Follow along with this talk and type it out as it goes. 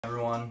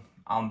Everyone,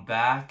 I'm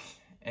back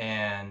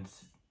and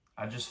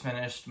I just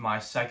finished my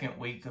second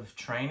week of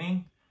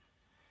training.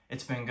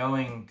 It's been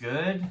going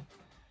good.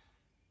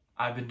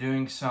 I've been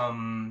doing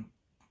some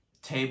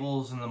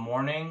tables in the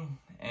morning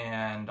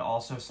and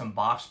also some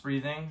box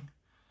breathing.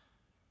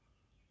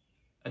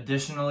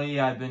 Additionally,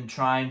 I've been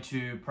trying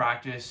to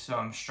practice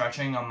some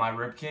stretching on my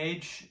rib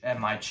cage and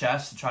my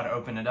chest to try to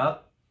open it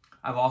up.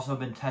 I've also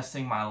been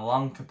testing my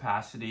lung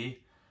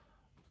capacity,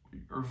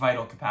 or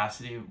vital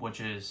capacity,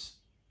 which is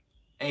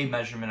a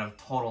measurement of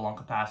total lung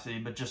capacity,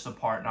 but just a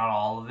part, not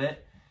all of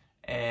it.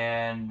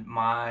 And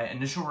my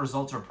initial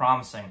results are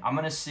promising. I'm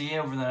going to see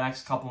over the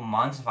next couple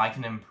months if I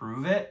can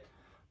improve it.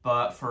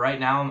 But for right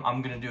now,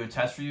 I'm going to do a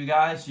test for you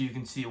guys so you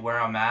can see where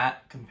I'm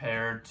at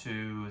compared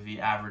to the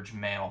average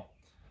male.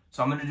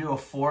 So I'm going to do a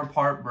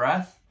 4-part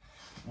breath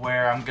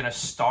where I'm going to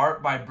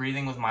start by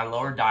breathing with my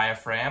lower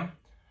diaphragm.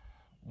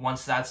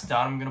 Once that's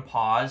done, I'm going to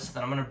pause.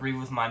 Then I'm going to breathe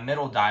with my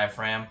middle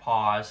diaphragm,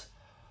 pause.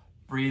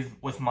 Breathe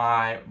with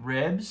my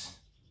ribs,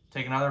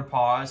 take another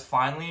pause.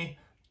 Finally,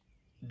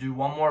 do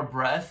one more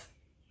breath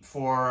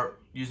for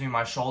using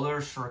my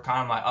shoulders for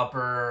kind of my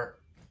upper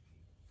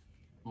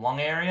lung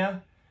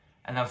area.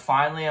 And then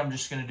finally, I'm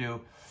just going to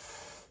do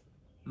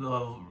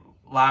the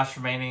last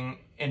remaining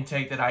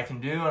intake that I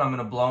can do, and I'm going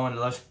to blow into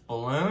this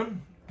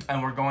balloon,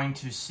 and we're going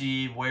to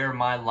see where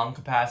my lung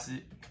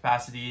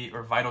capacity,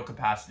 or vital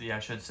capacity, I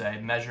should say,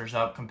 measures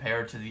up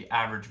compared to the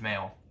average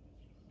male.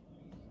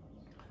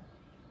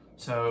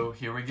 So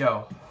here we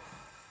go.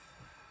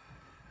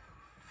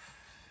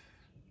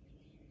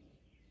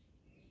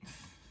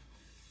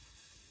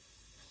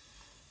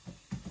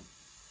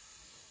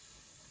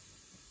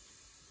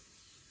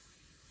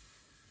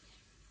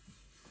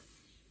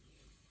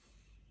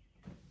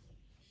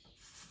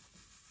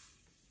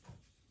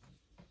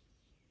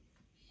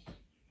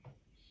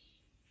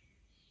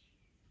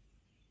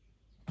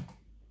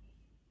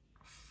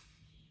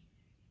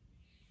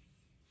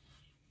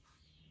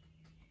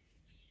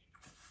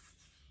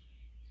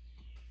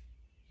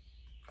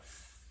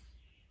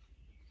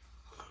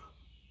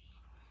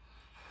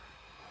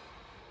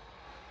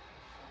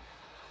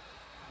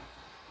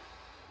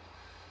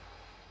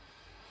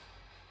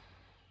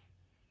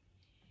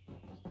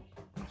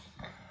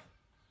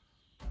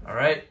 All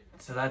right,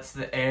 so that's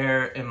the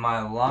air in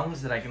my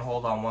lungs that I can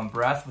hold on one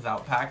breath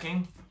without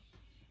packing.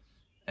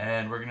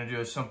 And we're gonna do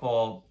a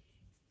simple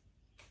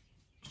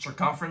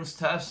circumference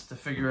test to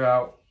figure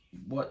out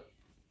what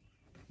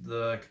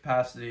the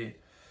capacity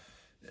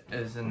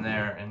is in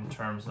there in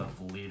terms of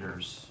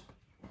liters.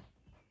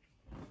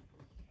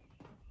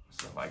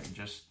 So if I could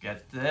just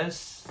get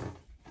this.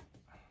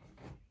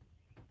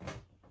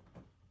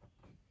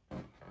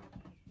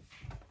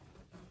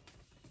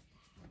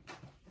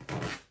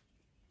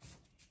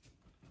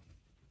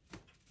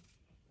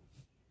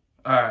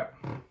 All right,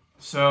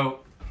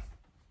 so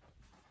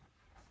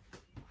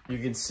you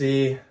can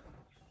see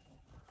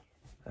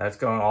that's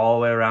going all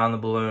the way around the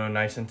balloon,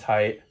 nice and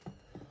tight.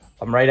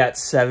 I'm right at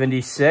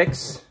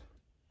 76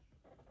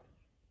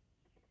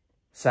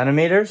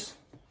 centimeters.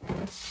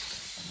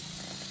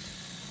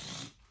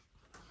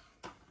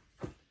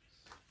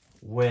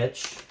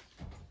 Which,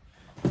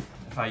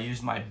 if I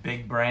use my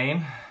big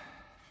brain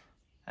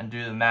and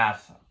do the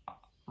math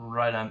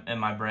right in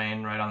my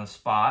brain, right on the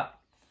spot,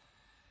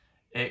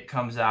 it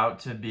comes out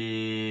to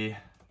be,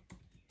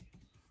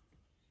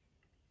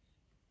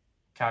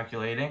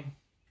 calculating,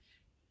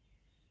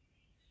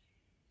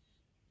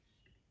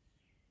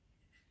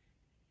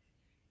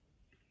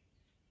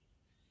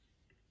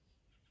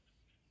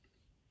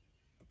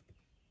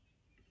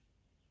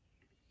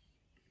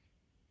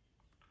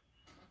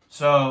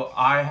 so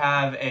I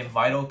have a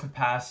vital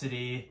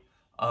capacity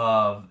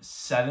of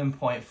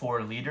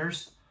 7.4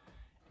 liters,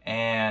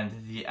 and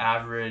the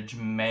average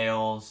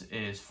male's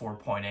is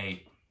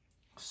 4.8.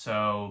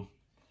 So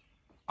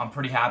I'm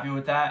pretty happy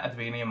with that at the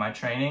beginning of my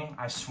training.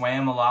 I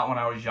swam a lot when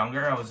I was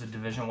younger. I was a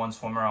Division I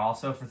swimmer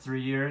also for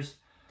 3 years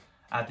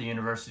at the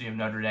University of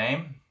Notre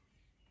Dame.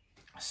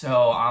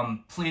 So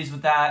I'm pleased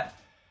with that.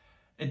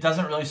 It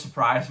doesn't really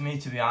surprise me,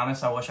 to be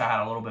honest. I wish I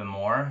had a little bit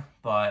more,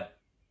 but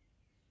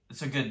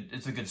it's a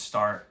good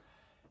start.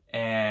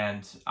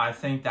 And I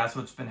think that's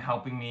what's been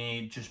helping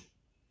me just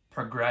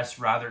progress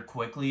rather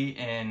quickly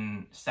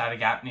in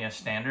static apnea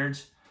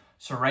standards.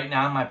 So right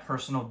now my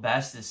personal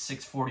best is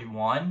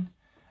 641,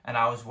 and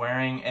I was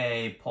wearing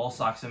a pulse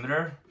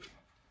oximeter,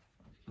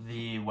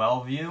 the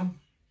WellU,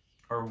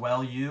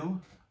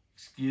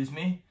 excuse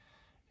me,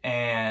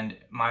 and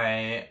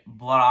my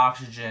blood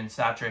oxygen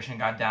saturation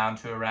got down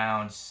to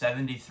around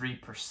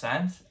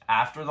 73%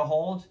 after the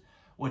hold,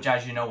 which,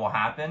 as you know, will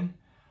happen,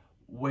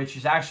 which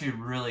is actually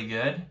really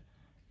good.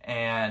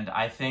 And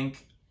I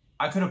think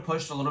I could have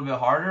pushed a little bit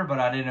harder, but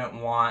I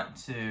didn't want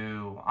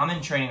to. I'm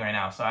in training right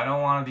now, so I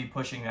don't want to be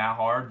pushing that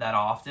hard that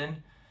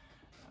often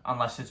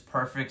unless it's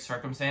perfect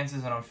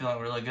circumstances and I'm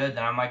feeling really good.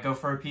 Then I might go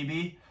for a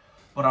PB,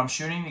 but I'm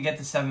shooting to get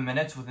to 7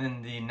 minutes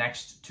within the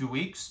next 2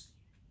 weeks.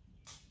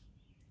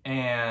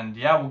 And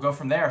yeah, we'll go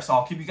from there. So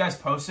I'll keep you guys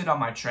posted on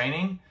my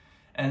training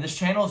And this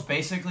channel is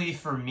basically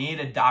for me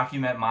to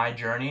document my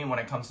journey when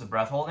it comes to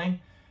breath holding.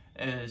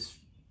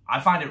 I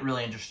find it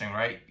really interesting,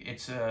 right?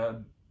 It's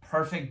a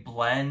perfect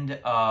blend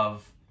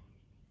of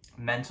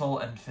mental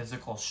and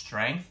physical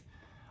strength.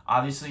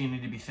 Obviously, you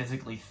need to be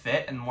physically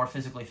fit, and the more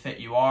physically fit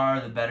you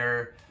are,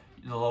 the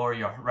lower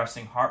your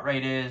resting heart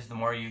rate is, the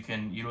more you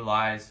can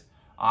utilize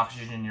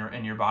oxygen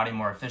in your body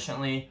more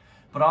efficiently.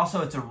 But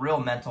also, it's a real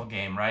mental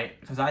game, right?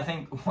 Because I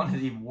think one of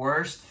the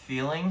worst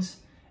feelings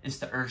is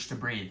the urge to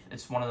breathe.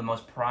 It's one of the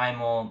most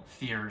primal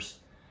fears.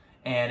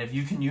 And if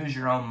you can use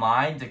your own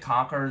mind to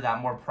conquer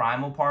that more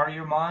primal part of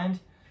your mind,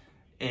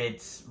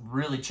 it's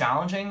really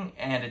challenging,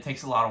 and it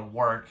takes a lot of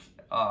work.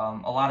 A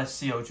lot of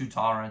CO2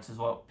 tolerance is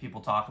what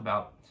people talk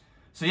about.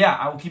 So yeah,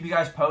 I will keep you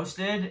guys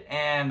posted,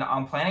 and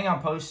I'm planning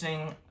on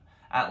posting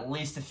at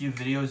least a few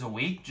videos a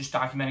week, just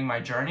documenting my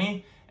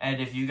journey. And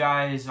if you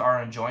guys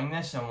are enjoying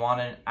this and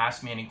want to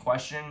ask me any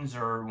questions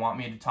or want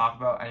me to talk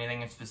about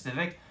anything in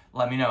specific,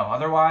 let me know.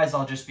 Otherwise,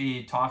 I'll just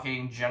be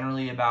talking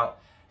generally about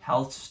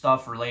health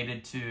stuff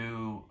related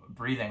to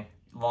breathing,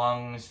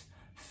 lungs,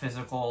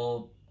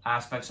 physical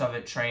aspects of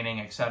it, training,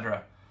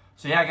 etc.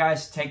 So yeah,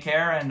 guys, take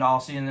care, and I'll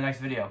see you in the next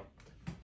video.